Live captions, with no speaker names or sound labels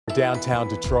Downtown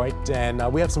Detroit,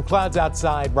 and we have some clouds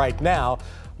outside right now,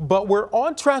 but we're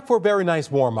on track for a very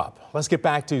nice warm-up. Let's get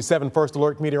back to 7 First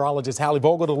Alert meteorologist Hallie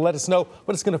Vogel to let us know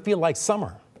what it's going to feel like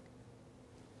summer.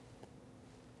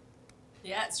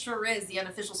 Yeah, it sure is. The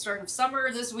unofficial start of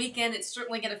summer this weekend. It's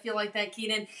certainly going to feel like that,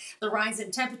 Keenan. The rise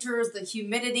in temperatures, the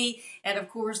humidity, and of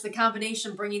course the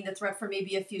combination bringing the threat for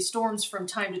maybe a few storms from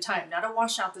time to time. Not a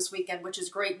washout this weekend, which is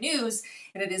great news,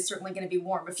 and it is certainly going to be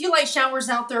warm. A few light showers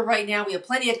out there right now. We have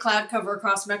plenty of cloud cover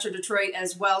across Metro Detroit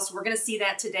as well, so we're going to see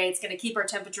that today. It's going to keep our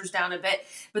temperatures down a bit,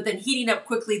 but then heating up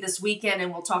quickly this weekend,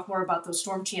 and we'll talk more about those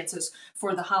storm chances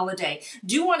for the holiday.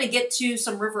 Do want to get to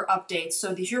some river updates.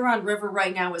 So the Huron River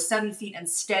right now is 7 feet and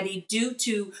steady due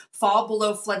to fall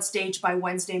below flood stage by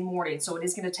Wednesday morning. So it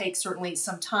is going to take certainly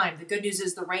some time. The good news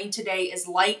is the rain today is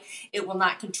light. It will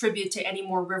not contribute to any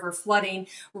more river flooding.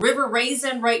 River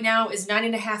Raisin right now is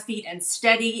 9.5 feet and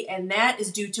steady, and that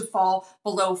is due to fall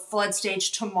below flood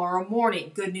stage tomorrow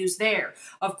morning. Good news there.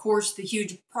 Of course, the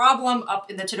huge problem up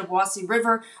in the Tittabawassee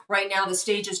River right now, the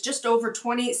stage is just over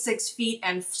 26 feet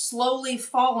and slowly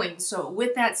falling. So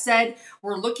with that said,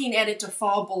 we're looking at it to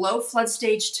fall below flood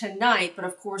stage tonight, but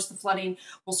of course the flooding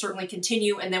will certainly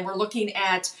continue. And then we're looking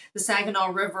at the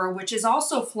Saginaw River, which is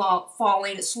also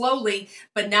falling slowly,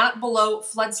 but not below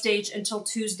flood stage until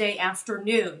Tuesday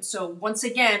afternoon. So once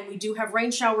again, we do have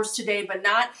rain showers today, but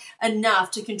not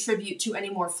enough to contribute to any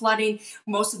more flooding.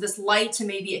 Most of this light to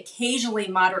maybe occasionally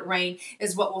moderate rain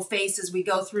is what we'll face as we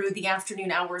go through the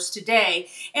afternoon hours today.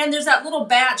 And there's that little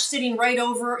batch sitting right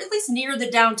over, at least near the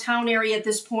downtown area at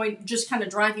this point, just kind of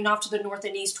driving off to the north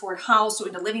and east toward Howell, so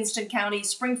into Livingston County,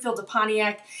 Springfield to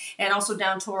Pontiac, and also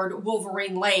down toward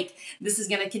Wolverine Lake. This is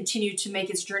going to continue to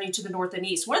make its journey to the north and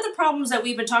east. One of the problems that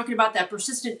we've been talking about, that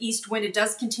persistent east wind, it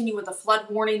does continue with a flood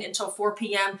warning until 4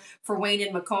 p.m. for Wayne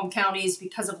and Macomb counties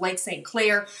because of Lake St.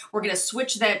 Clair. We're going to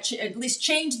switch that, at least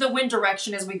change the wind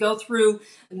direction as we go through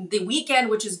the weekend,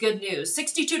 which is good news.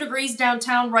 62 degrees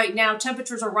downtown right now.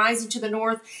 Temperatures are rising to the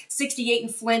north. 68 in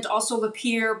Flint, also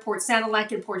Lapeer, Port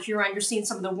Sanilac, and Port Huron. You're seeing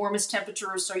some of the warmest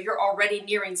temperatures, so you're already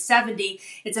nearing 70.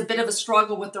 It's a bit of a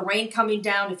struggle with the rain coming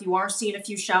down. If you are seeing a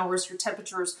few showers, your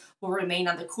temperatures will remain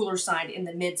on the cooler side in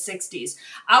the mid-60s.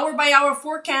 Hour-by-hour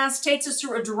forecast takes us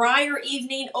through a drier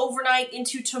evening overnight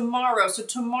into tomorrow. So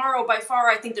tomorrow, by far,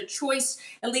 I think the choice,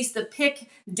 at least the pick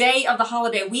day of the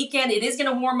holiday weekend. It is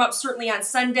going to warm up certainly on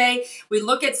Sunday. We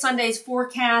look at Sunday's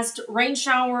forecast. Rain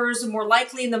showers more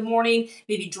likely in the morning,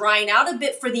 maybe drying out a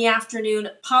bit for the afternoon.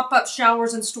 Pop-up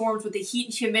showers and storms with the heat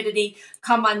and humidity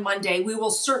come on Monday. We will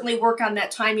certainly work on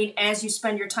that timing as you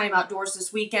spend your time outdoors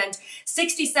this weekend.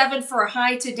 67 for a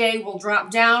high today. Will drop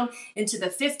down into the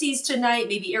 50s tonight,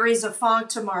 maybe areas of fog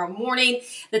tomorrow morning.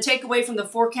 The takeaway from the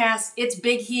forecast, it's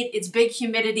big heat, it's big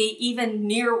humidity, even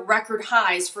near record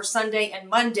highs for Sunday and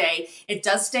Monday. It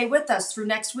does stay with us through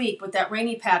next week with that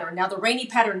rainy pattern. Now, the rainy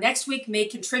pattern next week may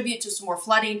contribute to some more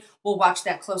flooding. We'll watch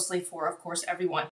that closely for, of course, everyone.